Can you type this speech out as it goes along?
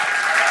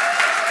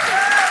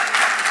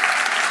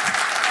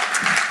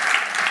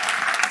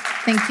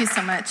Thank you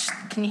so much.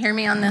 Can you hear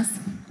me on this?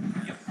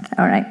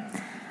 All right.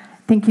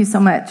 Thank you so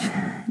much,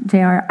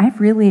 JR.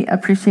 I've really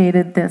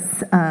appreciated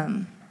this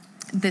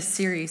This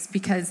series,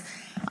 because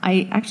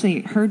I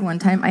actually heard one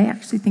time, I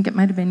actually think it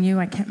might have been you,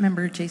 I can't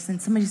remember, Jason,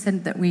 somebody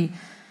said that we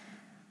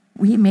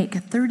make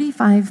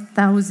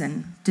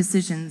 35,000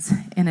 decisions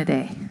in a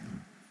day.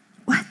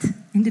 What?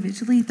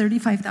 Individually,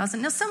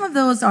 35,000? Now, some of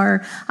those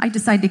are, I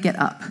decide to get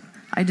up.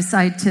 I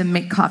decide to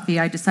make coffee.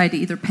 I decide to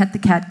either pet the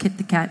cat, kit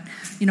the cat,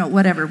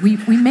 whatever. We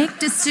make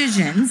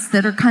decisions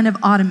that are kind of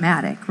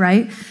automatic,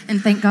 right?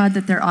 And thank God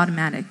that they're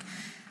automatic.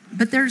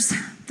 But there's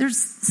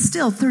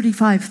still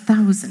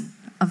 35,000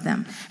 of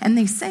them. And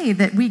they say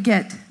that we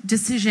get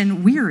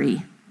decision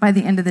weary by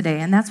the end of the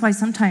day. And that's why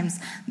sometimes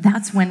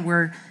that's when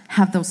we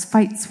have those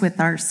fights with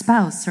our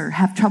spouse or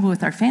have trouble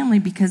with our family,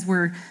 because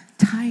we're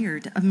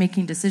tired of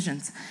making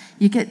decisions.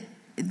 You get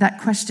that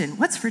question,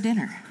 what's for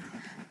dinner?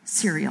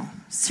 Cereal.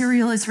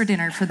 Cereal is for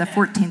dinner for the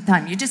 14th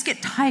time. You just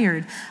get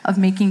tired of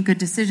making good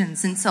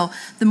decisions. And so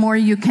the more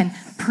you can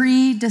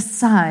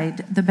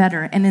pre-decide, the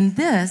better. And in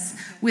this,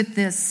 with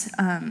this,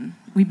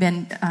 we've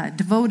been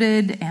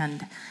devoted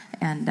and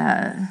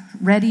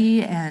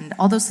ready and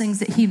all those things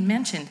that he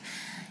mentioned.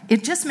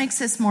 It just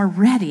makes us more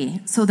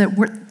ready so that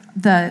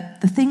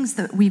the things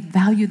that we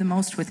value the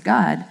most with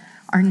God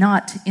are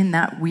not in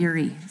that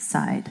weary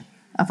side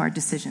of our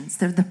decisions.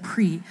 They're the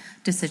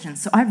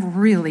pre-decisions. So I've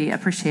really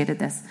appreciated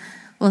this.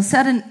 Well,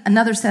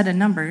 another set of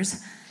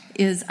numbers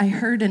is I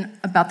heard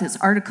about this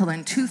article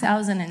in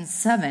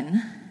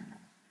 2007,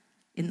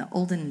 in the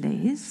olden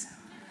days.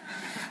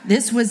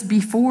 This was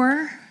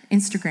before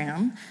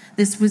Instagram.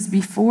 This was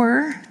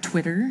before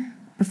Twitter,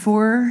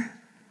 before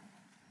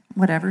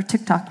whatever,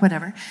 TikTok,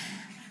 whatever.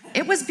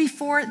 It was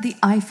before the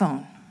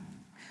iPhone.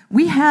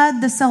 We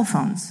had the cell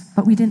phones,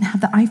 but we didn't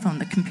have the iPhone,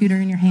 the computer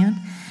in your hand.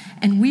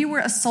 And we were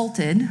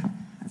assaulted,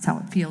 that's how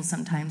it feels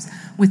sometimes,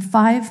 with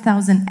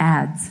 5,000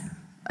 ads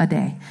a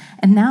day.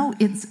 And now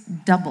it's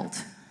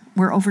doubled.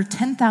 We're over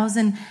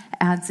 10,000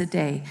 ads a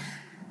day.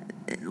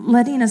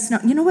 Letting us know,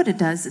 you know what it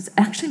does? It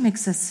actually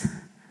makes us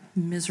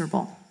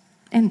miserable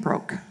and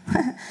broke,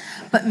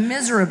 but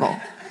miserable.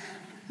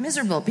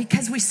 Miserable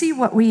because we see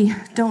what we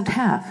don't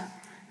have,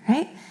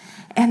 right?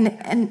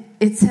 And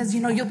it says,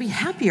 you'll be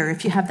happier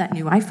if you have that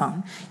new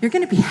iPhone. You're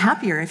going to be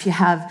happier if you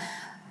have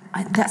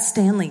that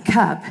Stanley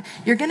Cup.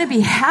 You're going to be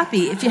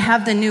happy if you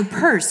have the new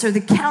purse or the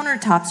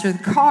countertops or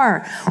the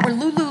car or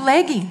Lulu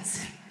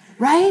leggings,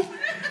 right?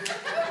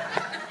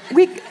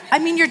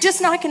 You're just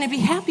not going to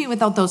be happy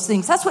without those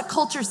things. That's what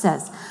culture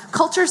says.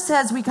 Culture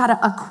says we got to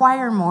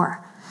acquire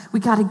more. We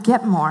got to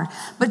get more.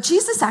 But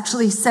Jesus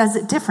actually says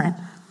it different.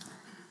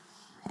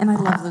 And I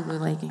love Lulu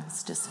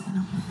leggings, just so you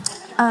know.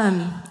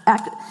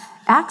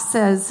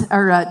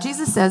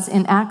 Jesus says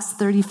in Acts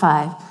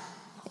 35,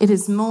 it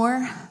is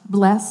more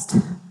blessed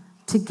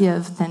to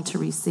give than to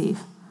receive.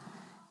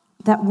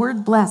 That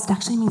word blessed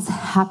actually means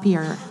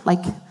happier,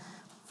 like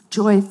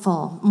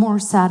joyful, more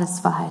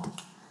satisfied.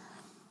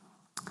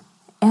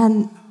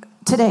 And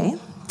today,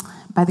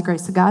 by the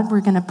grace of God,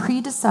 we're going to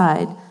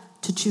pre-decide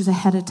to choose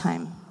ahead of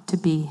time to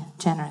be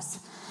generous.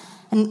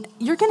 And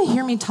you're going to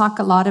hear me talk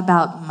a lot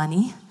about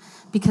money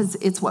because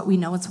it's what we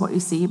know, it's what we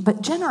see.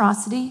 But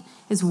generosity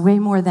is way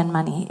more than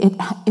money.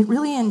 It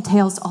really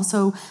entails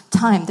also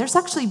time. There's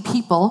actually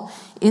people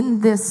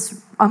in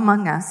this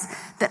among us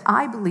that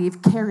I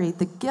believe carry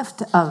the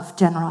gift of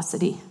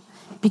generosity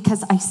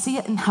because I see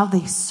it in how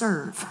they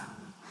serve.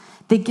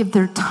 They give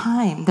their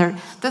time. They're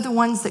the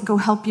ones that go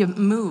help you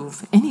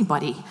move,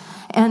 anybody.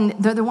 And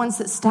they're the ones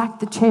that stack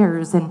the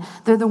chairs, and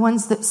they're the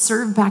ones that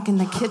serve back in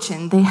the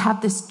kitchen. They have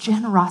this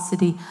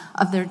generosity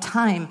of their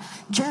time.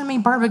 Jeremy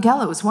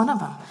Barbagello is one of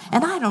them.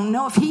 And I don't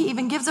know if he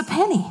even gives a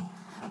penny,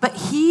 but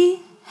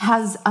he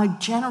has a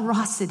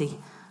generosity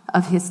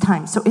of his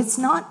time. So it's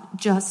not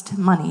just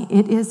money.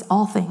 It is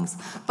all things.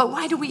 But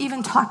why do we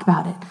even talk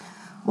about it?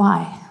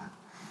 Why?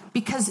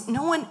 Because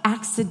no one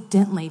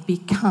accidentally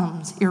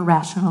becomes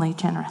irrationally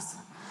generous.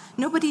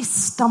 Nobody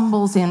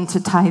stumbles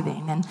into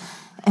tithing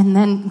and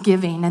then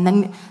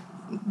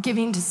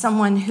giving to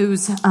someone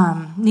who's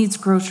needs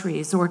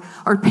groceries or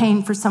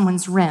paying for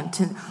someone's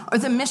rent or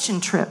the mission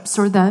trips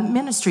or the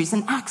ministries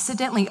and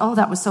accidentally, oh,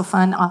 that was so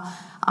fun.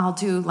 I'll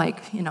do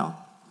 10%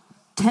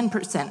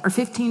 or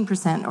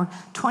 15% or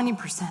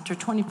 20% or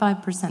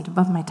 25%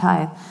 above my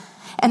tithe.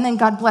 And then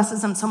God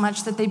blesses them so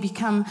much that they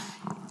become,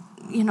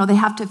 they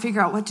have to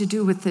figure out what to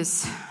do with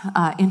this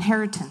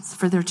inheritance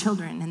for their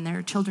children and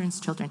their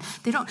children's children.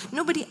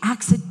 Nobody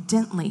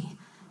accidentally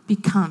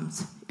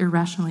becomes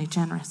irrationally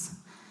generous.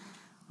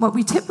 What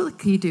we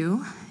typically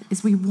do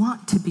is we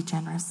want to be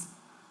generous,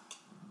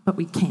 but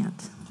we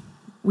can't.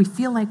 We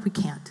feel like we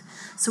can't.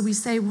 So we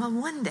say, well,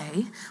 one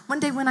day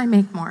when I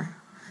make more,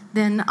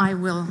 then I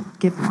will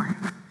give more.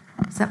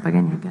 Is that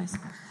bugging you guys?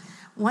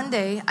 One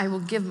day I will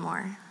give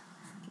more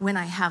when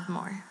I have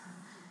more.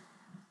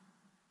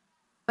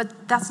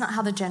 But that's not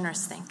how the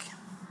generous think.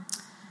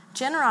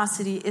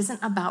 Generosity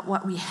isn't about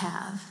what we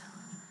have.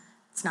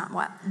 It's not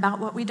about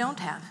what we don't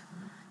have.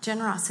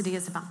 Generosity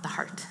is about the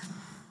heart.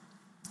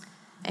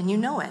 And you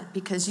know it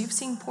because you've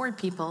seen poor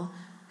people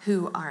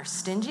who are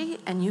stingy,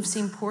 and you've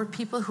seen poor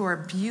people who are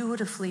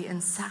beautifully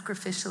and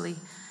sacrificially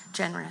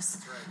generous.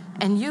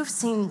 And you've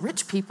seen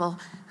rich people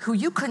who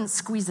you couldn't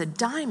squeeze a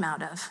dime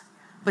out of,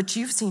 but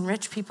you've seen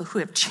rich people who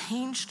have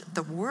changed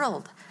the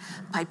world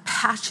by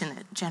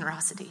passionate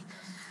generosity.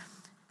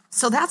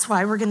 So that's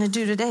why we're going to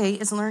do today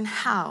is learn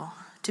how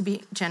to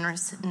be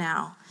generous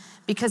now.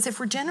 Because if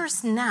we're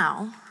generous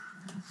now,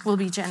 we'll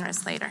be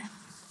generous later.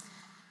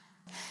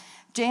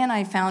 Jay and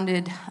I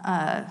founded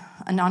a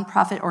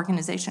nonprofit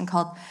organization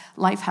called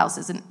Life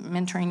Houses, and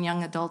mentoring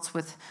young adults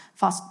with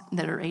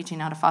that are aging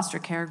out of foster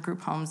care,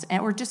 group homes,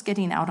 and we're just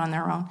getting out on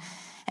their own.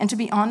 And to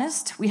be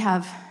honest, we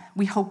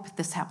hope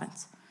this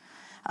happens.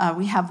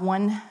 We have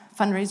one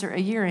fundraiser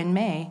a year in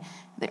May,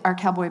 our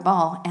Cowboy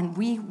Ball, and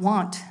we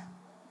want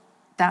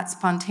that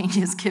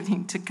spontaneous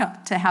giving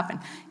to happen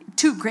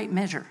to great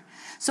measure.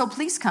 So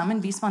please come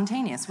and be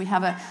spontaneous. We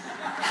have a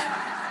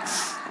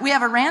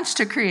ranch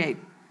to create.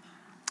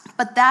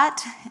 But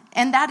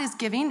that is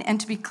giving, and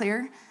to be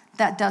clear,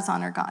 that does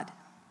honor God.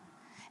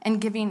 And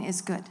giving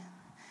is good.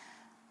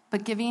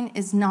 But giving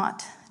is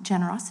not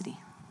generosity.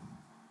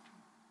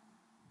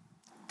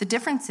 The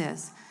difference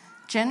is,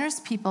 generous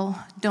people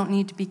don't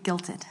need to be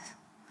guilted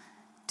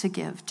to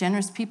give.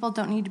 Generous people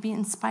don't need to be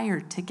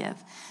inspired to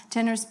give.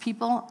 Generous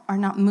people are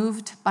not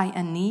moved by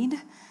a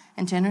need,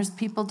 and generous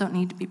people don't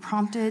need to be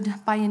prompted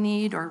by a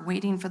need or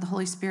waiting for the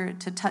Holy Spirit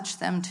to touch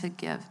them to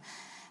give.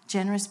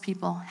 Generous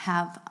people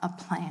have a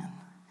plan.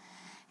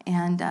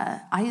 And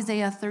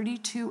Isaiah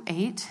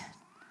 32:8,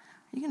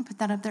 are you going to put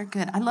that up there?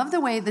 Good. I love the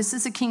way, this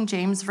is a King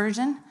James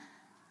version,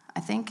 I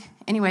think.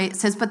 Anyway, it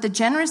says, but the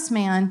generous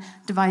man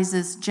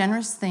devises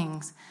generous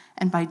things,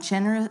 and by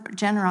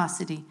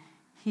generosity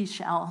he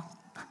shall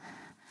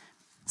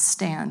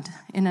stand.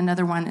 In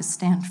another one is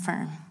stand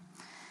firm.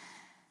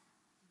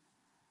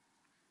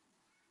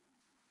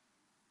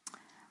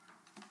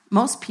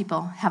 Most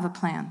people have a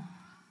plan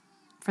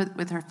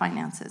with their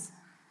finances,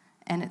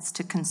 and it's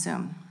to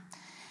consume.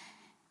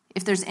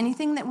 If there's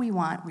anything that we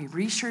want, we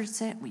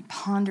research it, we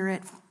ponder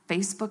it,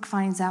 Facebook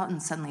finds out,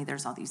 and suddenly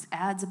there's all these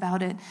ads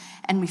about it,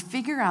 and we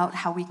figure out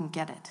how we can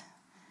get it.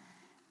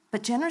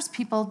 But generous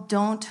people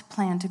don't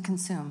plan to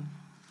consume.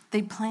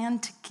 They plan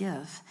to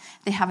give.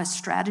 They have a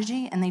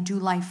strategy, and they do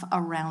life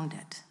around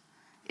it.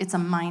 It's a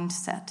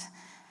mindset.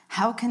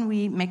 How can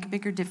we make a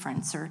bigger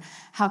difference, or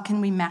how can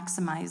we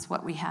maximize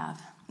what we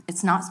have?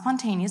 It's not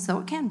spontaneous, though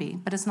it can be,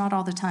 but it's not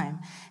all the time.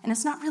 And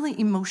it's not really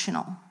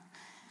emotional.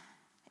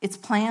 It's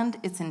planned,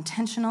 it's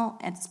intentional,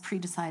 and it's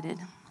pre-decided.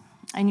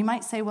 And you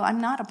might say, well, I'm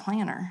not a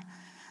planner.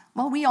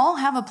 Well, we all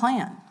have a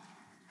plan.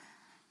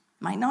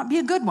 Might not be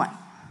a good one,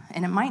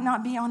 and it might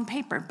not be on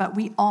paper, but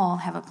we all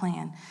have a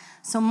plan.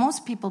 So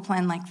most people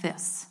plan like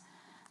this.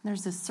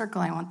 There's this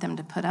circle I want them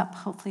to put up.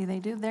 Hopefully they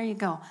do. There you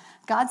go.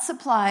 God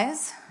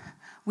supplies.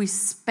 We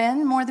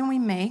spend more than we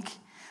make.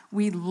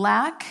 We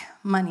lack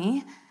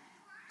money.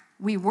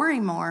 We worry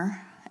more,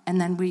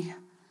 and then we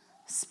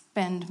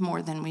spend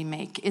more than we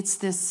make. It's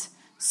this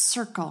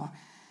circle.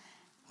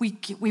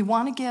 We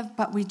want to give,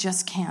 but we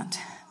just can't.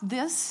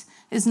 This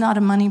is not a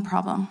money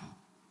problem.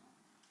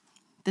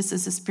 This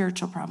is a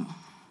spiritual problem.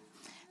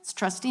 It's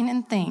trusting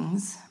in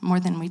things more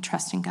than we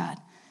trust in God.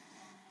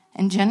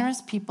 And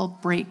generous people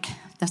break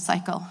the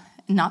cycle,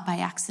 not by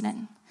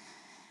accident.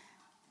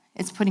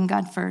 It's putting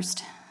God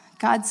first.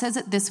 God says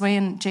it this way,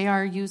 and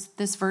JR used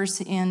this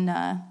verse in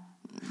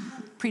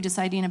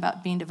pre-deciding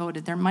about being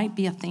devoted. There might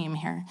be a theme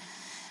here.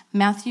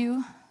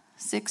 Matthew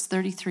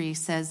 6:33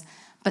 says,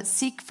 but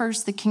seek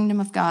first the kingdom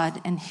of God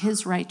and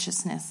his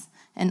righteousness,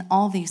 and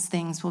all these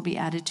things will be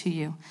added to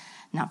you.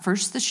 Not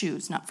first the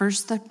shoes, not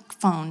first the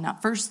phone,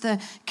 not first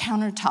the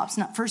countertops,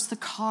 not first the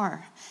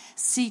car.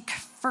 Seek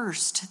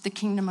first the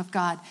kingdom of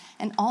God,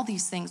 and all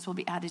these things will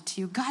be added to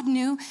you. God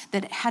knew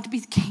that it had to be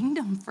the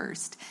kingdom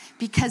first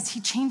because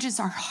he changes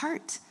our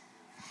heart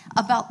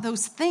about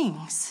those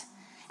things.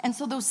 And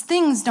so those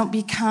things don't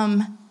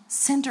become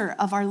center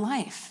of our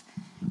life.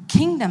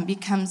 Kingdom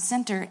becomes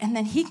center, and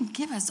then he can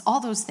give us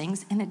all those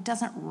things, and it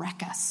doesn't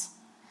wreck us.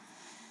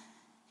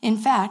 In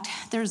fact,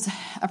 there's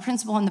a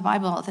principle in the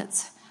Bible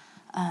that's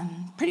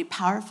pretty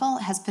powerful.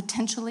 It has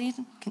potentially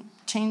can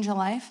change a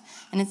life,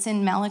 and it's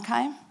in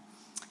Malachi.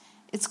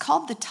 It's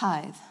called the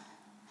tithe.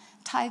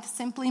 Tithe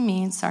simply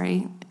means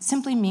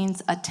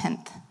a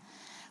tenth.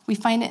 We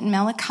find it in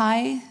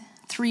Malachi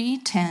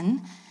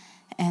 3:10.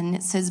 And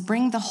it says,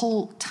 bring the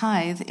whole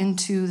tithe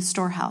into the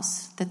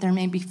storehouse, that there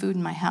may be food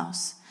in my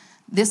house.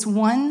 This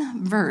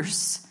one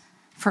verse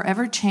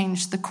forever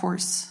changed the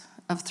course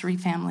of 3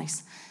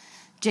 families.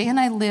 Jay and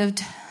I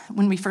lived,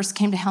 when we first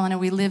came to Helena,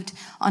 we lived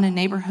in a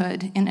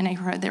neighborhood.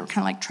 They were kind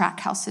of like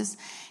tract houses.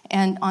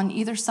 And on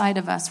either side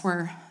of us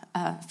were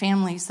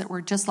families that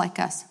were just like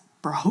us,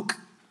 broke,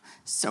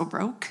 so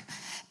broke,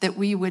 that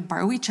we would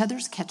borrow each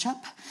other's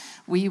ketchup.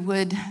 We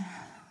would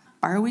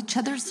borrow each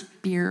other's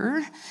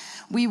beer.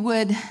 we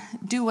would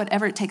do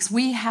whatever it takes.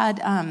 We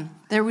had,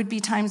 there would be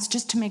times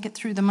just to make it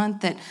through the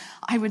month that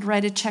I would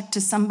write a check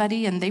to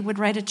somebody and they would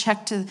write a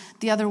check to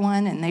the other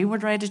one and they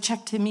would write a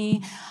check to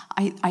me.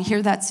 I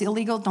hear that's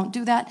illegal. Don't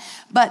do that.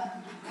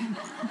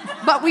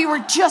 But we were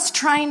just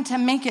trying to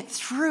make it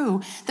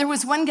through. There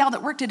was one gal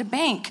that worked at a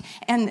bank,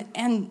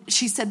 and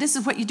she said, this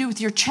is what you do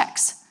with your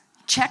checks.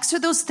 Checks are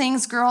those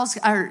things, girls,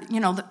 are,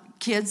 the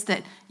kids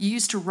that you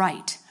used to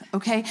write,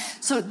 okay?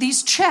 So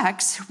these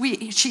checks,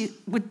 we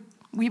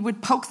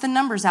would poke the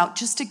numbers out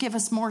just to give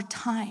us more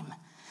time.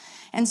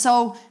 And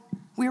so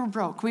we were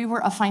broke. We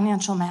were a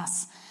financial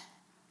mess.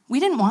 We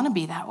didn't want to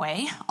be that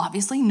way.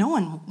 Obviously, no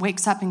one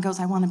wakes up and goes,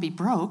 I want to be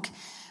broke.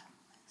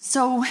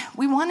 So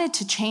we wanted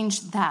to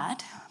change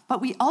that,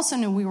 but we also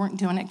knew we weren't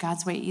doing it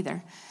God's way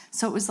either.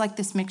 So it was like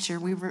this mixture.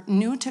 We were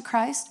new to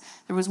Christ.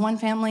 There was one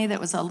family that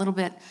was a little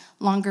bit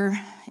longer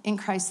in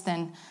Christ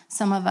than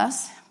some of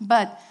us,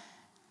 but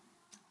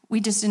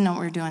we just didn't know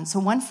what we were doing. So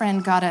one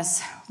friend got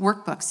us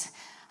workbooks.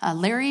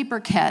 Larry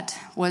Burkett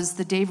was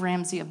the Dave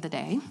Ramsey of the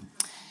day,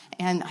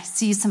 and I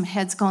see some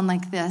heads going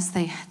like this.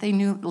 They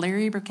knew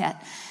Larry Burkett.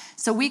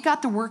 So we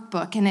got the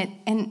workbook,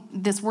 and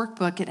this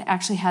workbook, it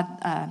actually had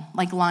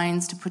like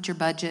lines to put your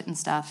budget and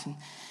stuff. And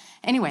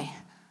anyway,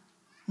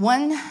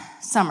 one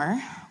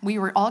summer, we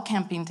were all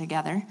camping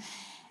together,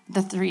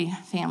 the 3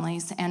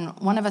 families, and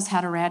one of us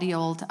had a ratty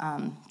old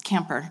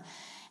camper.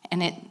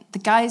 And the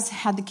guys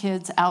had the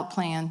kids out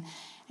playing,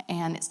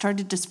 and it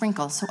started to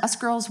sprinkle. So us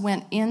girls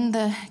went in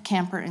the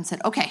camper and said,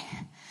 okay,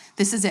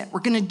 this is it. We're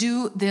going to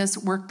do this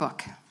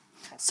workbook.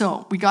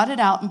 So we got it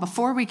out, and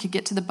before we could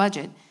get to the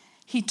budget,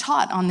 he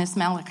taught on this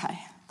Malachi.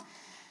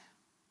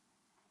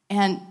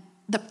 And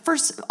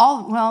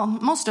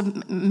most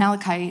of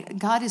Malachi,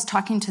 God is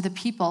talking to the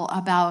people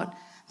about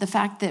the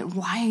fact that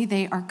why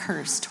they are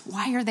cursed.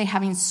 Why are they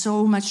having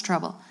so much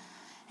trouble?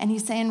 And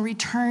he's saying,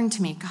 return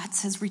to me. God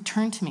says,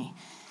 return to me.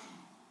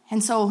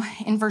 And so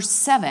in verse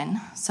 7,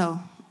 so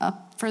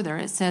up further,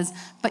 it says,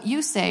 but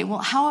you say, well,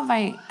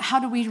 how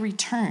do we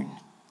return?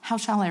 How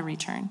shall I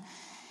return?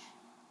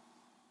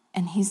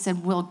 And he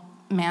said, will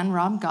man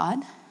rob God?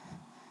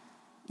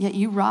 Yet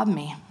you rob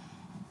me.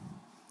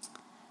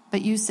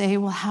 But you say,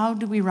 well, how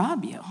do we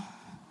rob you?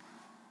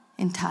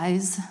 In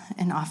tithes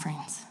and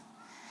offerings.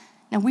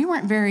 Now, we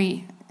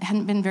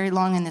hadn't been very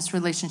long in this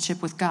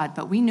relationship with God,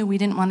 but we knew we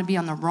didn't want to be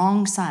on the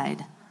wrong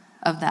side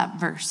of that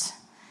verse.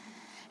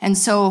 And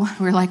so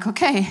we're like,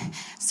 okay.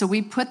 So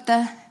we put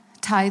the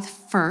tithe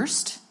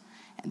first,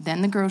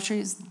 then the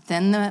groceries,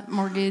 then the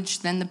mortgage,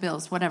 then the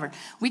bills, whatever.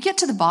 We get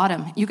to the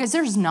bottom. You guys,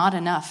 there's not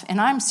enough.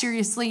 And I'm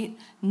seriously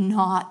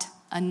not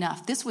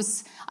enough.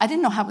 I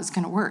didn't know how it was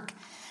going to work.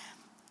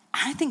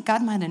 I think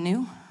God might have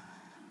knew.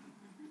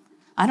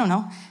 I don't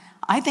know.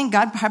 I think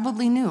God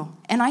probably knew.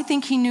 And I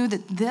think he knew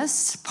that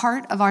this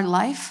part of our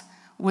life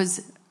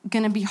was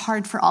going to be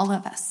hard for all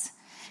of us.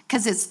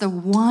 Because it's the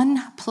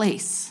one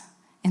place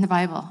in the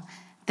Bible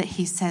that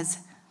he says,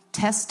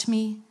 test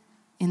me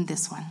in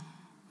this one.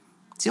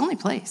 It's the only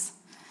place.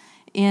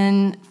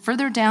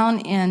 Further down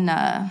in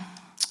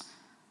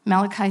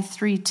Malachi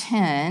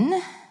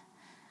 3:10,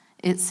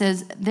 it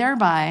says,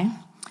 thereby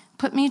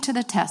put me to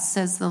the test,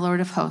 says the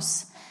Lord of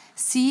hosts.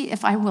 See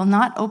if I will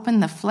not open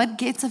the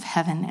floodgates of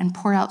heaven and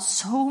pour out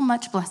so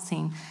much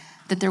blessing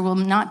that there will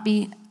not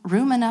be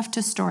room enough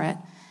to store it,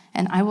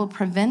 and I will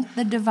prevent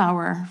the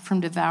devourer from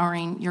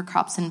devouring your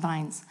crops and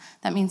vines.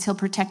 That means he'll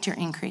protect your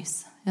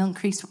increase.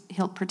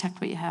 He'll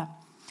protect what you have.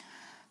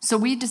 So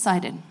we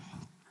decided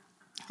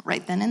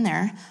right then and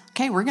there,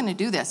 okay, we're going to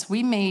do this.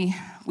 We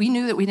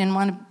knew that we didn't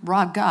want to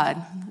rob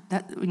God.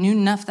 We knew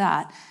enough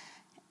that.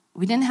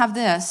 We didn't have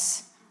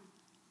this,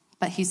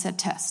 but he said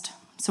test.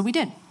 So we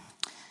did.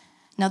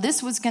 Now,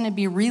 this was going to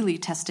be really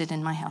tested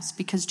in my house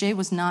because Jay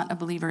was not a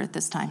believer at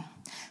this time.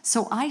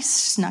 So I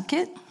snuck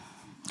it.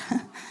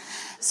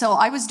 So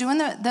I was doing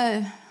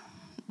the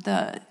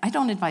I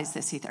don't advise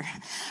this either,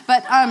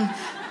 but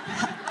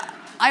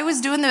I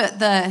was doing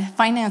the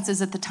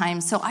finances at the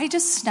time. So I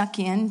just snuck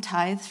in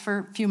tithe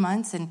for a few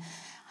months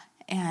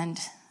and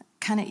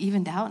kind of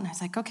evened out. And I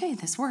was like, okay,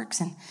 this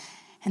works.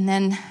 And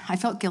then I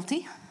felt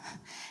guilty.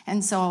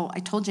 And so I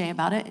told Jay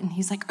about it, and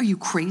he's like, are you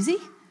crazy?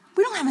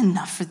 We don't have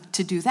enough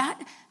to do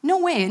that. No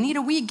way.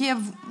 Anita, we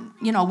give,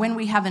 when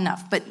we have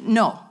enough. But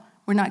no,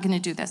 we're not going to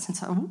do this. And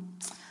so,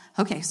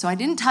 okay, so I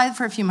didn't tithe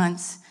for a few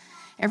months.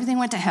 Everything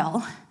went to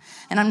hell.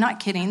 And I'm not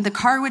kidding. The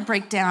car would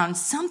break down.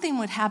 Something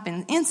would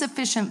happen.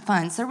 Insufficient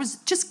funds. There was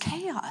just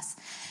chaos.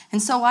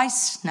 And so I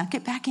snuck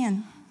it back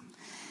in.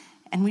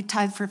 And we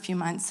tithed for a few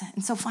months.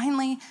 And so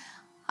finally,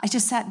 I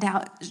just sat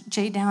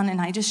Jay down, and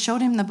I just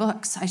showed him the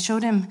books. I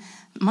showed him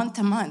month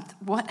to month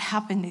what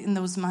happened in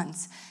those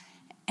months.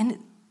 And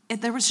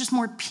there was just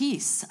more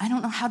peace. I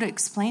don't know how to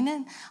explain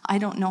it. I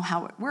don't know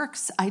how it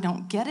works. I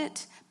don't get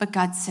it. But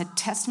God said,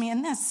 test me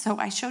in this. So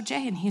I showed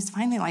Jay, and he's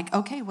finally like,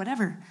 okay,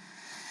 whatever.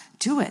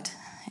 Do it.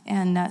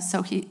 And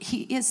so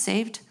he is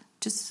saved,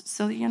 just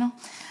so you know.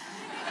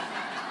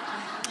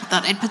 I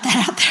thought I'd put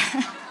that out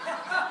there.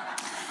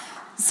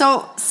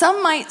 So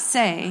some might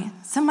say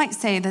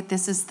that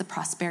this is the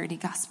prosperity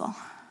gospel.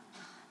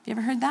 Have you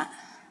ever heard that?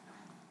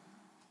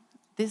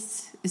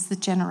 This is the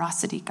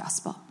generosity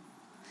gospel.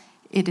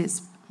 It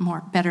is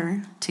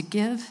better to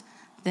give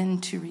than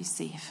to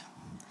receive.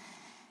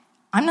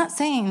 I'm not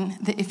saying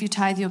that if you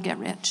tithe, you'll get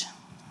rich.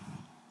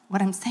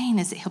 What I'm saying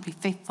is that he'll be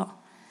faithful.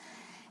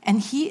 And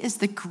he is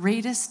the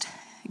greatest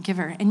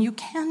giver, and you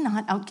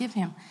cannot outgive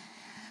him.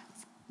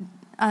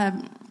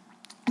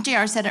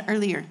 JR said it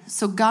earlier.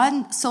 So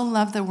God so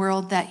loved the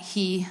world that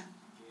he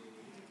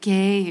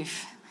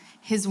gave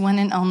his one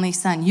and only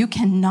son. You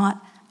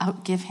cannot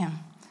outgive him.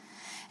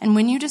 And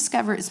when you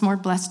discover it's more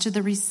blessed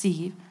to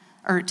receive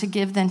or to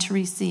give than to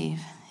receive,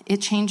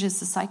 it changes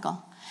the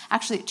cycle.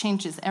 Actually, it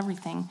changes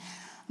everything.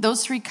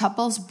 Those 3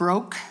 couples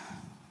broke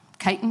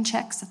chitin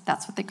checks, if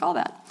that's what they call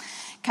that.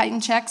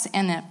 Chitin checks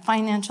and a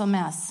financial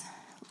mess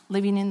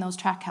living in those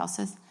tract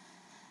houses.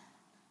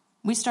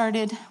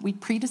 We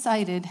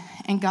pre-decided,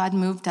 and God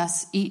moved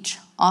us each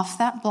off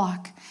that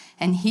block,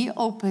 and he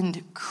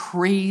opened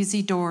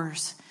crazy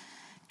doors.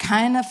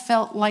 Kind of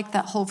felt like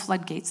that whole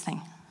floodgates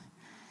thing.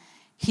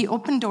 He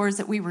opened doors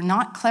that we were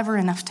not clever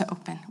enough to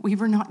open. We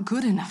were not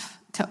good enough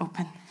to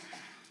open,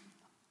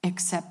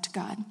 except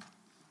God.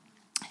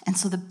 And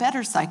so the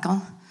better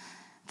cycle,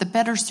 the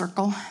better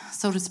circle,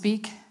 so to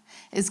speak,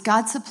 is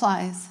God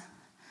supplies.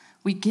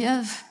 We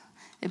give.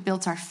 It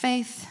builds our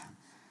faith.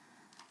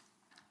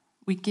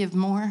 We give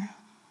more.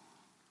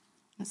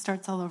 It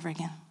starts all over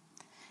again.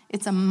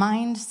 It's a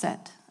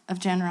mindset of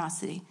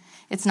generosity.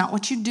 It's not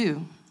what you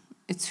do.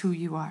 It's who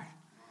you are.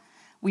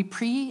 We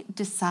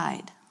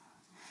pre-decide.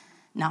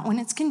 Not when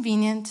it's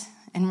convenient,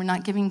 and we're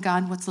not giving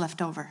God what's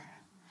left over.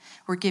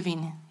 We're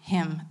giving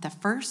him the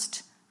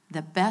first,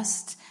 the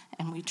best,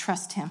 and we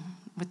trust him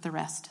with the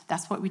rest.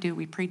 That's what we do.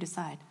 We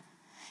pre-decide.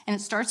 And it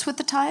starts with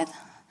the tithe,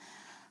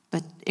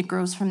 but it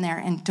grows from there.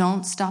 And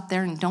don't stop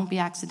there, and don't be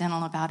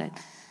accidental about it.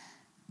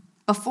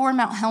 Before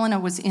Mount Helena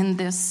was in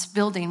this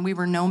building, we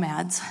were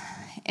nomads.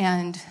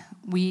 And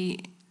we,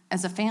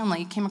 as a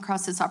family, came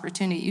across this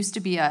opportunity. It used to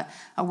be a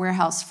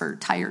warehouse for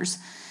tires.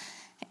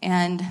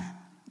 And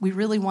we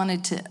really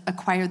wanted to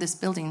acquire this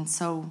building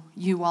so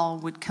you all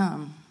would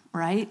come,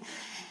 right?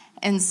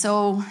 And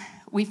so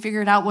we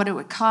figured out what it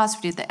would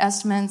cost. We did the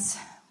estimates.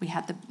 We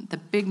had the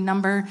big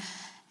number.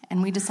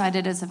 And we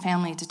decided as a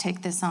family to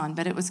take this on.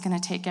 But it was going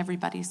to take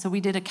everybody. So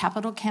we did a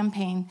capital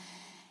campaign.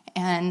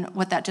 And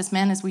what that just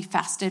meant is we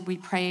fasted, we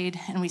prayed,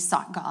 and we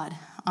sought God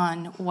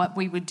on what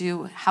we would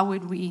do. How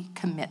would we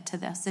commit to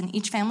this? And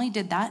each family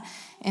did that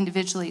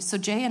individually. So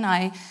Jay and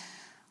I,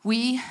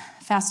 we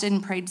fasted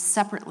and prayed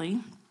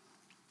separately.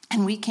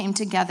 And we came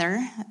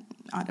together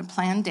on a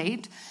planned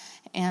date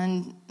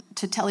and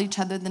to tell each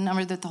other the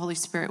number that the Holy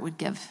Spirit would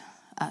give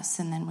us,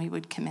 and then we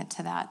would commit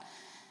to that.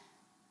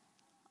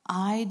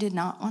 I did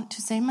not want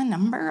to say my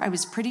number. I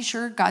was pretty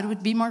sure God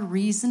would be more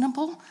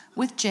reasonable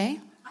with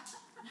Jay.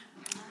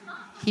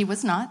 He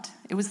was not.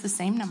 It was the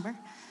same number.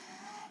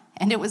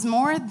 And it was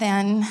more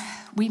than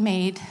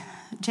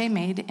Jay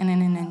made in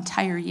an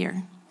entire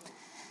year.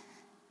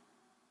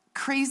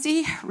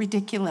 Crazy,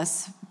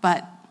 ridiculous, but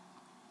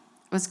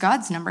it was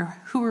God's number.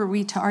 Who are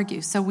we to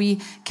argue? So we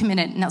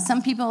committed. Now,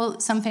 some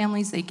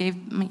families, they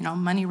gave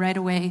money right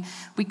away.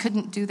 We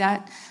couldn't do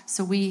that,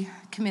 so we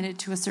committed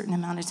to a certain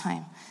amount of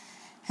time.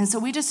 And so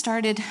we just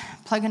started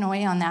plugging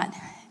away on that.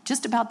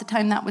 Just about the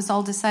time that was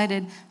all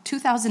decided,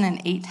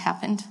 2008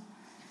 happened.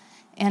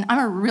 And I'm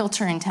a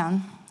realtor in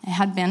town. I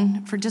had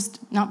been for just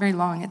not very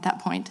long at that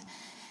point.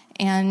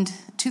 And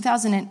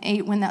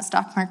 2008, when that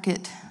stock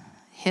market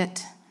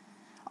hit,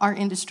 our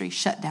industry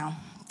shut down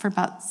for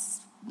about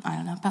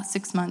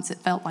 6 months, it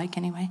felt like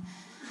anyway.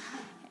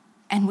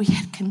 And we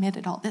had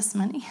committed all this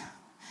money.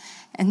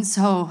 And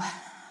so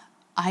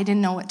I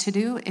didn't know what to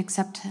do,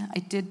 except I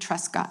did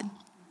trust God.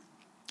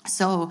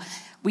 So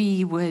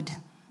we would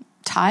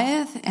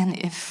tithe, and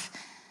if,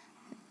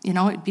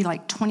 it'd be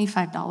like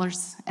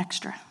 $25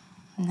 extra.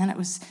 And then it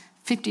was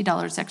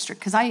 $50 extra,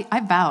 because I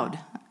vowed.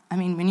 I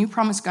mean, when you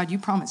promise God, you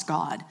promise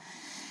God.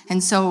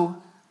 And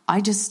so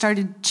I just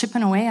started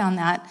chipping away on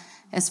that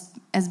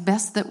as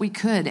best that we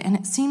could. And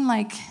it seemed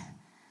like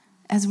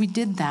as we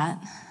did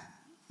that,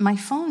 my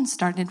phone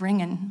started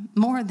ringing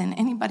more than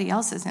anybody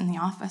else's in the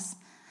office.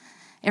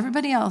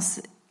 Everybody else,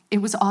 it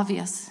was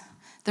obvious.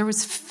 There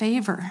was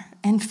favor,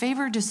 and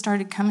favor just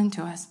started coming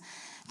to us.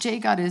 Jay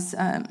got his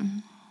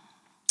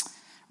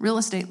real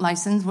estate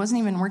license, wasn't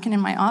even working in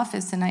my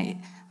office, and I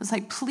was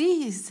like,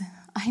 please,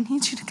 I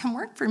need you to come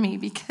work for me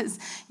because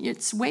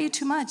it's way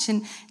too much.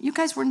 And you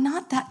guys were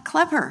not that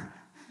clever.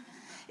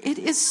 It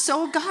is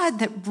so God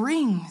that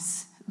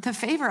brings the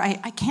favor.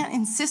 I can't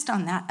insist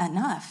on that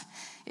enough.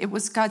 It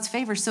was God's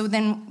favor. So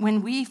then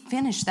when we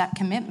finished that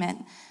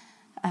commitment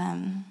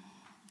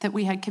that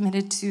we had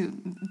committed to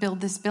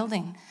build this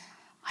building,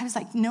 I was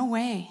like, no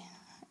way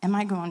am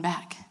I going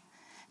back.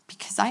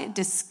 Because I had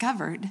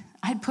discovered,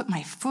 I had put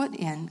my foot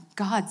in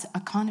God's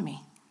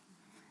economy.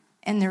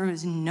 And there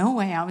was no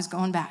way I was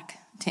going back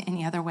to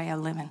any other way of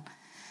living.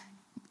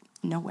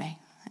 No way.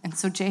 And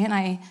so Jay and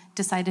I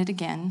decided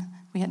again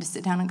We had to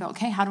sit down and go,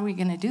 okay, how are we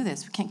going to do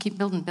this? We can't keep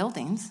building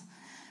buildings,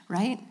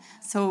 right?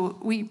 So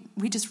we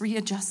just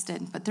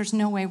readjusted, but there's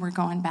no way we're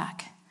going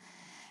back.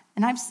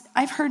 And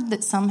I've heard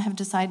that some have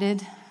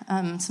decided,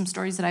 some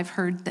stories that I've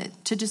heard,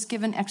 that to just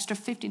give an extra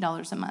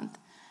 $50 a month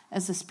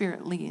as the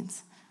Spirit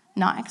leads.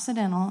 Not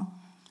accidental,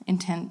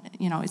 intent,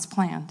 it's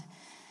planned.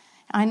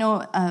 I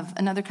know of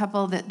another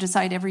couple that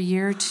decide every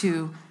year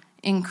to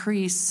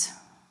increase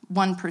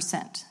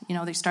 1%.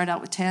 They start out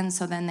with 10,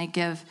 so then they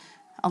give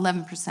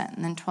 11%,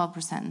 and then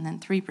 12%, and then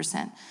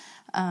 3%.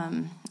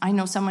 I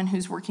know someone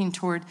who's working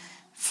toward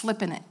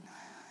flipping it,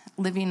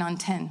 living on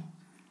 10.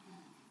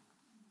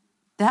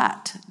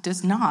 That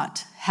does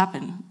not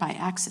happen by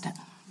accident.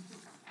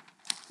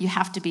 You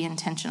have to be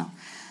intentional.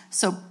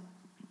 So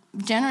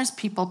generous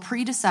people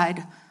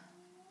pre-decide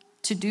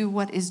to do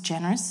what is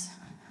generous.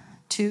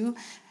 2,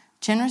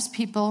 generous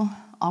people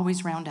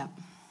always round up.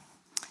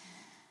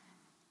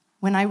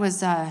 When I was,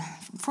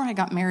 before I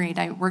got married,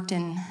 I worked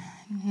in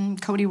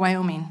Cody,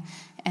 Wyoming,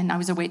 and I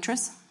was a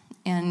waitress.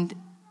 And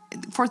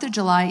 4th of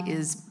July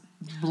is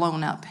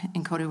blown up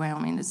in Cody,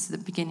 Wyoming. It's the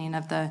beginning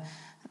of the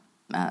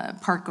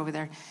park over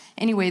there.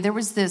 Anyway, there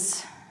was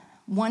this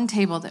one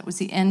table that was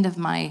the end of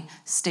my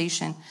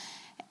station,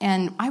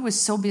 and I was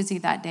so busy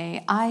that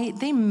day.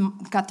 They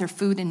got their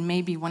food and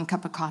maybe 1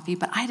 cup of coffee,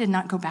 but I did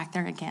not go back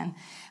there again.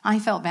 I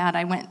felt bad.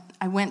 I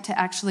went to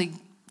actually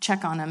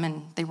check on them,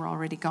 and they were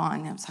already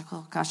gone. I was like,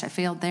 oh gosh, I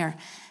failed there.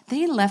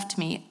 They left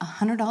me a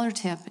 $100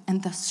 tip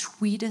and the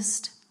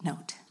sweetest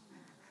note.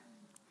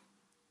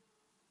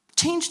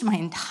 Changed my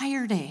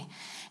entire day.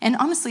 And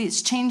honestly,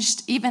 it's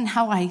changed even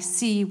how I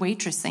see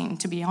waitressing,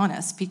 to be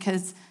honest,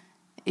 because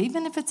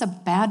even if it's a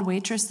bad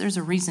waitress, there's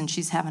a reason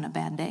she's having a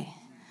bad day,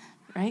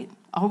 right?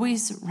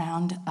 Always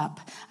round up.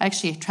 I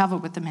actually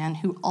traveled with a man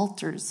who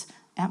alters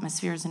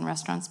atmospheres in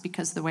restaurants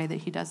because of the way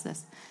that he does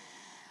this.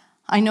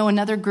 I know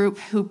another group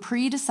who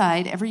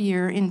pre-decide every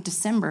year in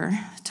December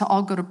to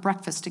all go to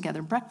breakfast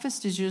together.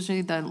 Breakfast is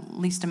usually the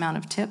least amount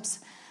of tips.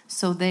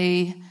 So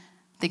they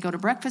go to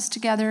breakfast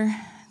together.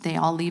 They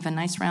all leave a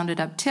nice rounded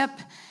up tip.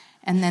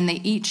 And then they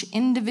each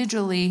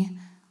individually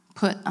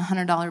put a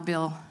 $100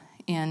 bill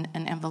in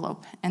an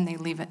envelope, and they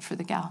leave it for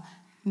the gal.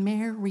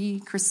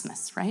 Merry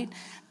Christmas, right?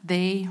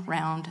 They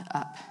round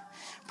up.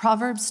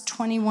 Proverbs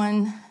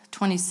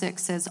 21:26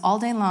 says, all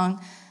day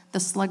long the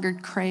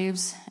sluggard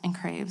craves and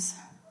craves,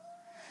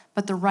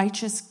 but the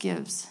righteous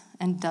gives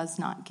and does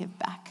not give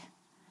back.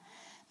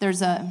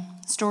 There's a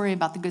story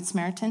about the Good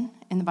Samaritan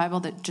in the Bible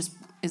that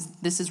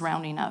this is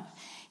rounding up.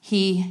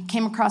 He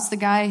came across the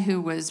guy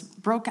who was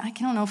broke. I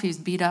don't know if he was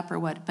beat up or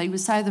what, but he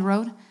was side of the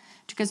road.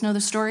 Do you guys know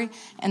the story?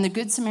 And the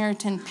Good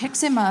Samaritan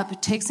picks him up,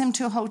 takes him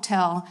to a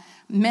hotel,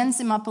 mends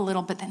him up a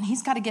little, but then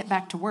he's got to get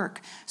back to work.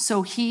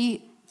 So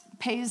he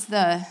pays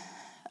the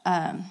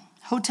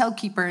hotel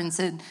keeper and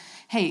said,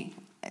 hey,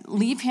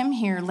 leave him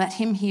here, let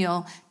him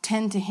heal,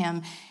 tend to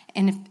him.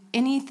 And if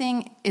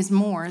anything is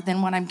more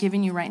than what I'm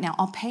giving you right now,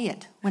 I'll pay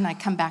it when I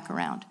come back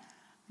around.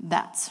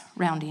 That's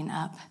rounding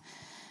up.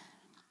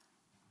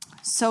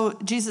 So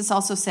Jesus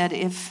also said,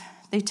 if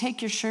they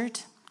take your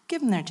shirt,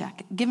 give them their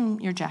jacket. Give them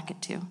your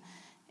jacket too.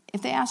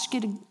 If they ask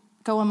you to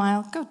go a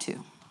mile, go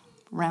 2.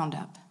 Round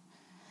up.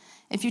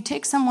 If you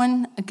take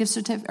someone a gift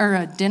certificate or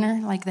a dinner,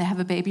 like they have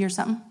a baby or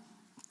something,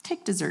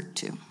 take dessert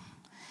too.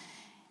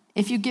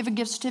 If you give a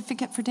gift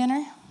certificate for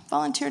dinner,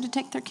 volunteer to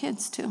take their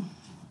kids too.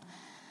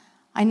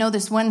 I know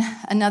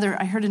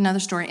I heard another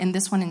story, and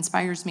this one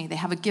inspires me. They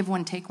have a give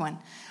one, take one,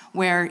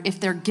 where if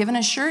they're given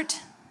a shirt,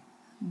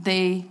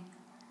 they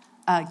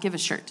give a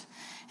shirt.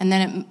 And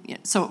then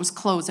so it was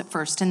clothes at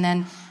first, and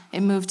then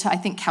it moved to, I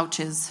think,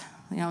 couches.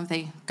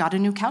 They got a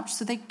new couch,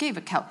 so they gave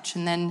a couch.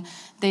 And then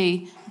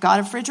they got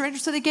a refrigerator,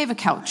 so they gave a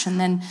couch. And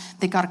then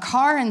they got a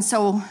car, and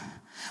so,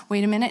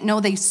 wait a minute, no,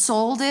 they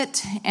sold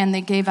it, and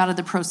they gave out of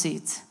the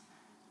proceeds.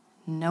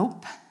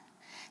 Nope.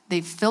 They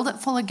filled it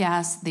full of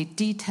gas, they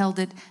detailed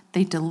it,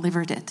 they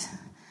delivered it.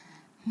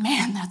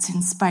 Man, that's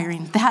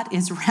inspiring. That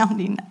is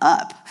rounding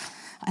up.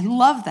 I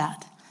love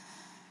that.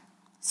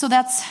 So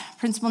that's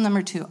principle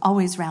number 2,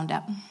 always round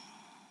up.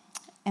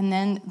 And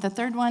then the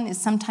third one is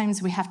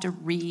sometimes we have to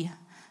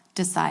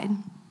decide.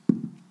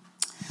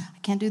 I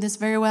can't do this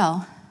very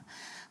well,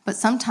 but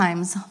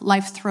sometimes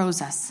life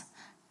throws us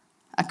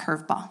a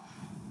curveball.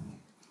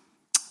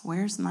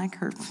 Where's my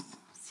curve?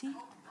 See?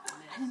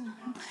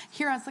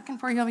 Here, I was looking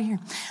for you over here.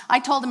 I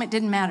told him it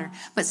didn't matter,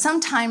 but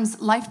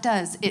sometimes life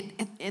does.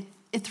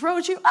 It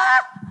throws you.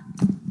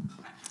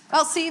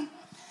 Well, see,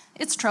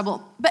 it's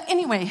trouble. But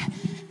anyway,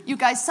 you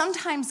guys,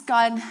 sometimes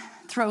God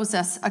throws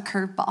us a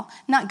curveball.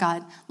 Not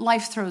God.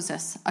 Life throws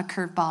us a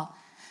curveball.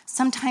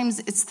 Sometimes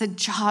it's the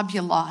job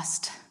you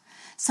lost.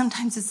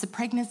 Sometimes it's the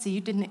pregnancy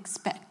you didn't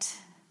expect.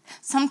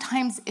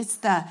 Sometimes it's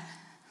the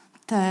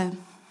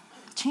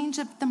change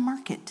of the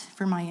market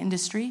for my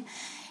industry.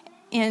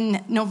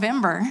 In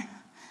November,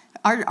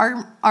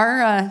 our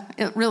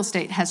real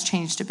estate has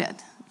changed a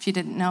bit, if you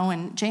didn't know,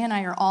 and Jay and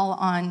I are all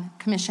on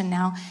commission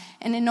now.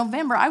 And in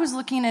November, I was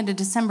looking at a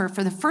December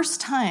for the first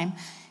time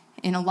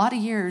in a lot of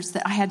years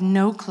that I had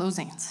no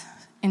closings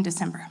in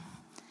December.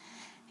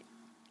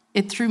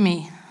 it threw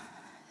me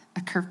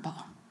a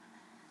curveball.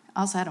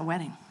 I also had a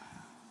wedding,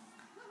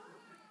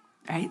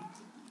 right,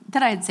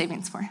 that I had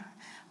savings for.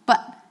 But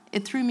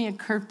it threw me a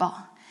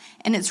curveball.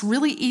 And it's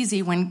really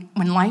easy when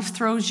life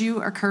throws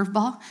you a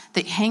curveball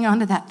that you hang on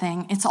to that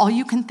thing. It's all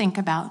you can think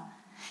about.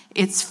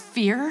 It's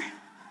fear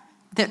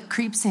that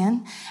creeps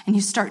in, and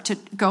you start to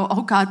go,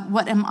 oh God,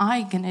 what am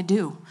I going to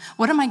do?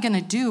 What am I going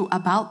to do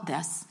about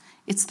this?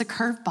 It's the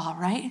curveball,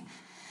 right?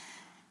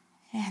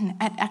 And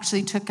it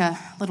actually took a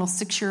little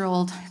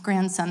 6-year-old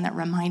grandson that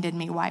reminded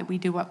me why we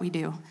do what we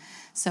do.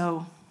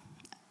 So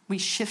we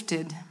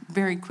shifted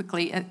very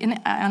quickly.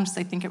 And I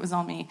honestly think it was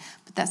all me,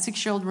 but that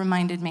 6-year-old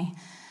reminded me.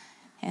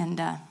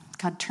 And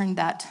God turned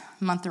that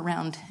month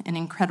around in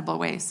incredible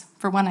ways.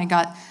 For one, I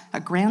got a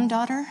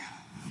granddaughter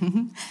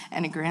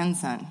and a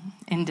grandson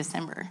in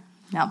December.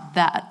 Now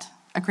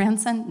a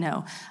grandson?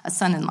 No, a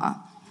son-in-law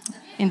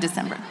in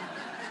December.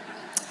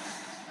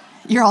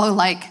 You're all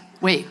like,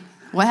 wait,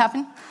 what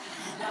happened?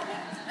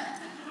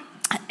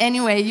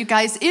 Anyway, you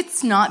guys,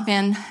 it's not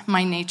been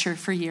my nature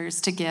for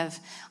years to give.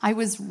 I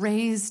was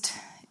raised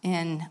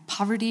in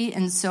poverty,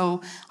 and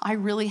so I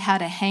really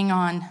had a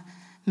hang-on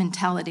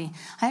mentality.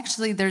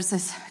 There's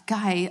this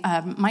guy,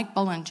 Mike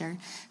Bollinger,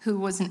 who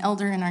was an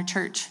elder in our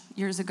church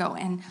years ago,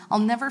 and I'll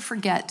never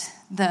forget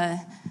the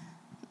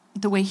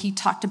way he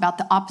talked about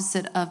the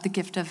opposite of the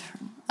gift of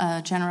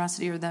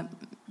generosity or the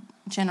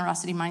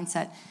generosity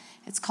mindset.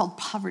 It's called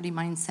poverty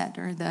mindset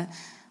or the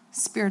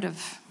spirit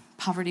of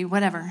poverty,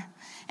 whatever.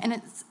 And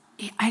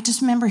I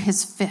just remember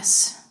his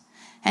fists.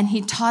 And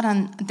he taught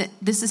on that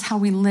this is how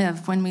we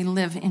live when we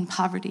live in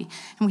poverty.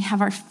 And we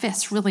have our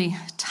fists really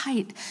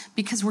tight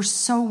because we're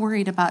so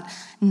worried about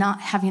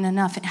not having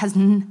enough. It has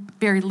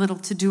very little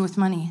to do with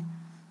money.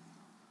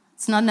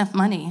 It's not enough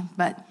money,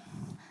 but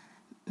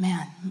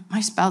man,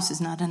 my spouse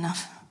is not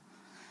enough.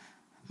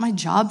 My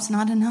job's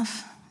not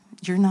enough.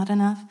 You're not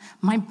enough.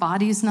 My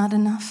body's not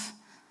enough.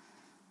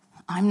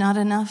 I'm not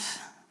enough.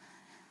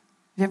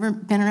 Have you ever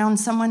been around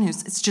someone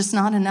it's just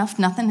not enough?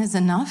 Nothing is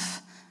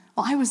enough?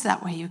 Well, I was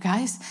that way, you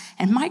guys.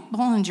 And Mike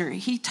Bollinger,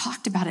 he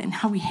talked about it and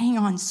how we hang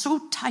on so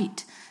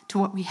tight to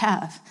what we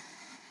have.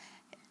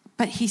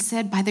 But he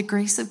said, by the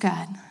grace of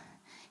God,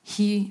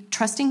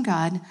 trusting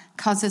God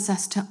causes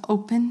us to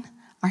open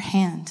our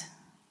hand,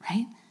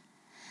 right?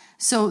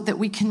 So that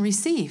we can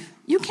receive.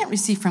 You can't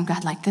receive from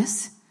God like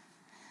this.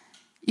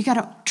 You got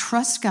to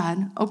trust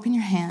God, open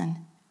your hand,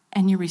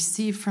 and you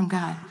receive from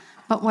God.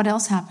 But what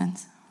else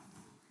happens?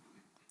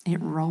 It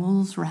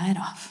rolls right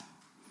off.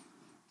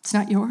 It's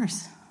not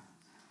yours.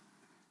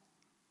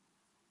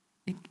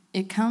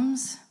 It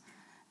comes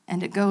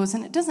and it goes,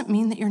 and it doesn't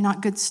mean that you're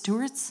not good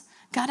stewards.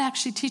 God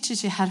actually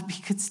teaches you how to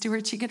be good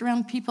stewards. You get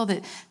around people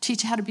that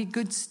teach you how to be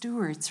good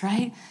stewards,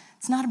 right?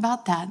 It's not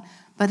about that,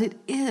 but it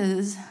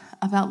is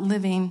about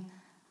living,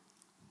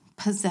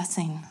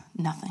 possessing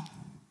nothing,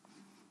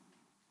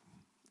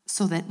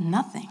 so that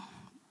nothing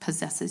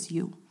possesses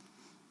you,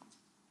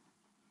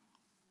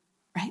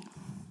 right?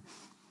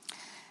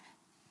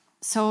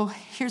 So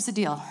here's the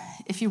deal.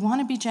 If you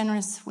want to be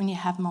generous when you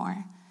have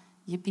more,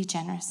 you be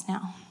generous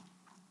now.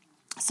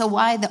 So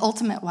why, the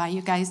ultimate why,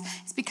 you guys,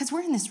 is because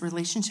we're in this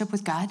relationship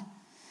with God.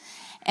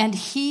 And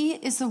he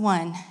is the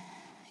one,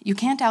 you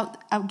can't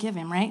outgive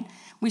him, right?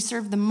 We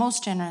serve the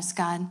most generous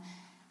God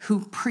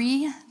who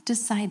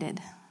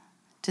pre-decided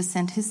to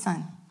send his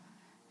son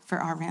for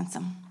our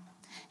ransom.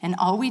 And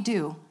all we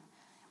do,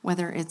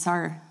 whether it's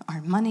our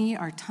money,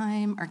 our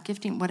time, our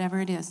gifting, whatever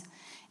it is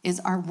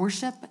our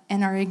worship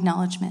and our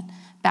acknowledgement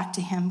back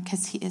to him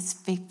because he is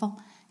faithful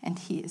and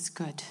he is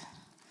good.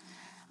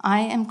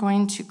 I am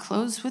going to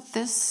close with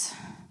this.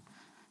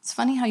 It's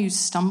funny how you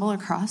stumble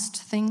across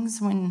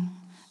things when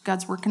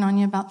God's working on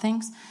you about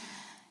things.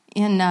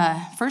 In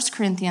 1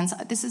 Corinthians,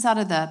 this is out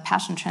of the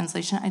Passion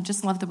Translation. I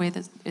just love the way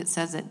that it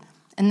says it.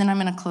 And then I'm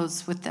going to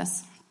close with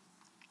this,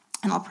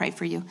 and I'll pray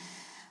for you.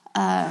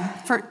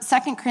 For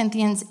 2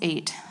 Corinthians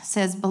 8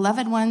 says,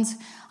 Beloved ones,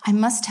 I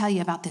must tell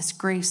you about this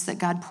grace that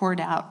God poured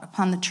out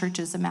upon the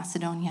churches of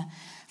Macedonia.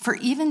 For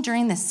even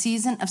during the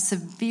season of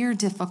severe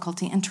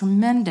difficulty and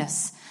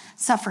tremendous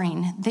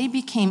suffering, they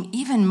became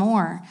even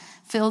more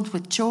filled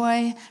with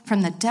joy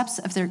from the depths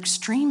of their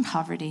extreme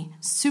poverty,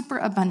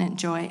 superabundant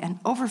joy, and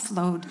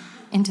overflowed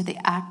into the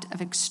act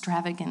of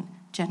extravagant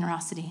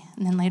generosity.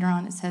 And then later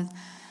on it says,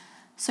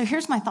 so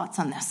here's my thoughts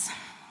on this,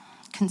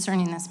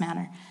 concerning this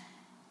matter.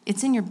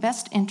 It's in your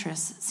best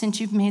interest, since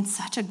you've made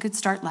such a good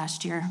start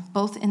last year,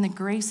 both in the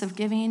grace of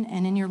giving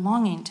and in your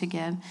longing to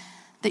give,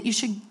 that you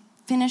should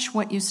finish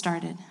what you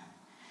started.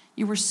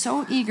 You were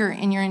so eager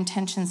in your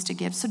intentions to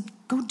give, so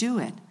go do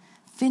it.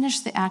 Finish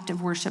the act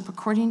of worship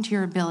according to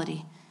your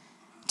ability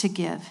to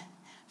give.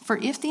 For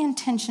if the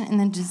intention and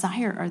the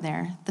desire are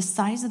there, the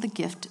size of the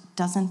gift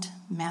doesn't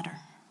matter.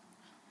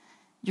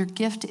 Your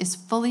gift is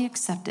fully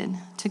accepted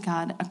to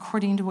God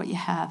according to what you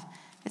have.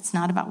 It's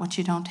not about what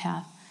you don't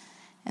have.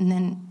 And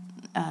then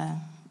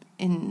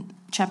in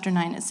chapter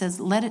 9, it says,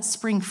 let it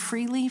spring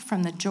freely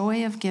from the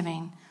joy of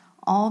giving,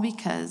 all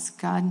because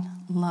God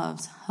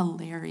loves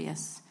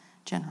hilarious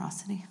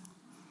generosity.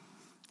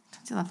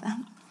 Don't you love that?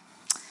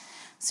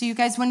 So you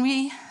guys, when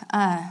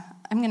I'm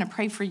going to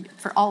pray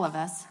for all of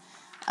us,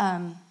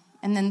 and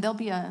then there'll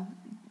be a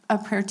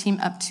prayer team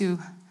up to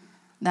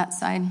that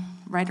side,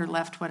 right or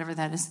left, whatever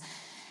that is.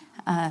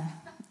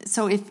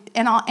 So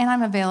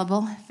I'm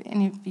available if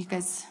any of you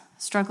guys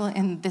struggle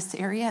in this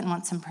area and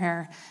want some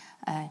prayer.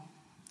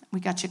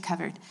 We got you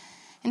covered.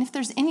 And if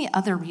there's any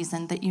other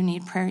reason that you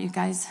need prayer, you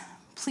guys,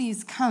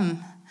 please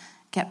come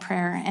get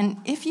prayer. And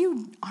if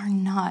you are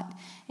not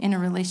in a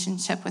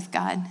relationship with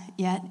God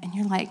yet, and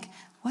you're like,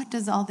 what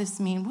does all this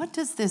mean? What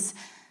does this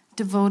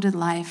devoted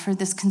life or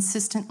this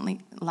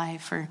consistent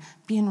life or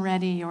being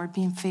ready or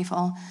being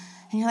faithful?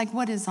 And you're like,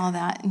 what is all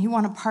that? And you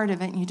want a part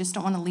of it and you just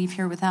don't want to leave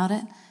here without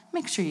it.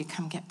 Make sure you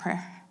come get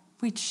prayer.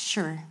 We'd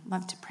sure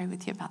love to pray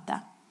with you about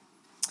that.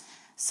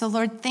 So,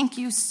 Lord, thank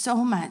you so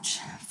much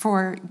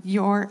for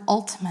your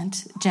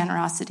ultimate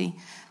generosity.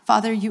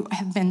 Father, you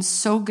have been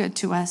so good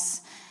to us.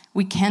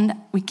 We can't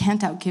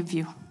outgive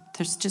you.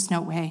 There's just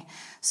no way.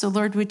 So,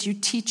 Lord, would you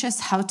teach us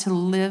how to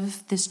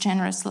live this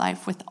generous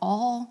life with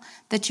all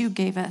that you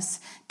gave us?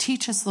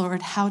 Teach us,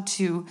 Lord, how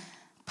to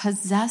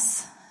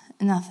possess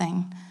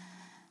nothing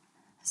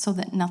so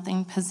that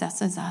nothing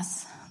possesses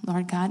us,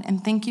 Lord God.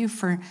 And thank you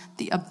for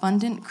the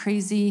abundant,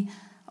 crazy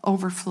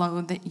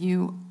overflow that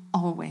you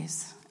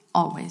always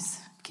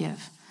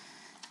give.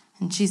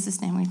 In Jesus'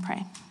 name we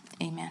pray.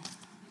 Amen.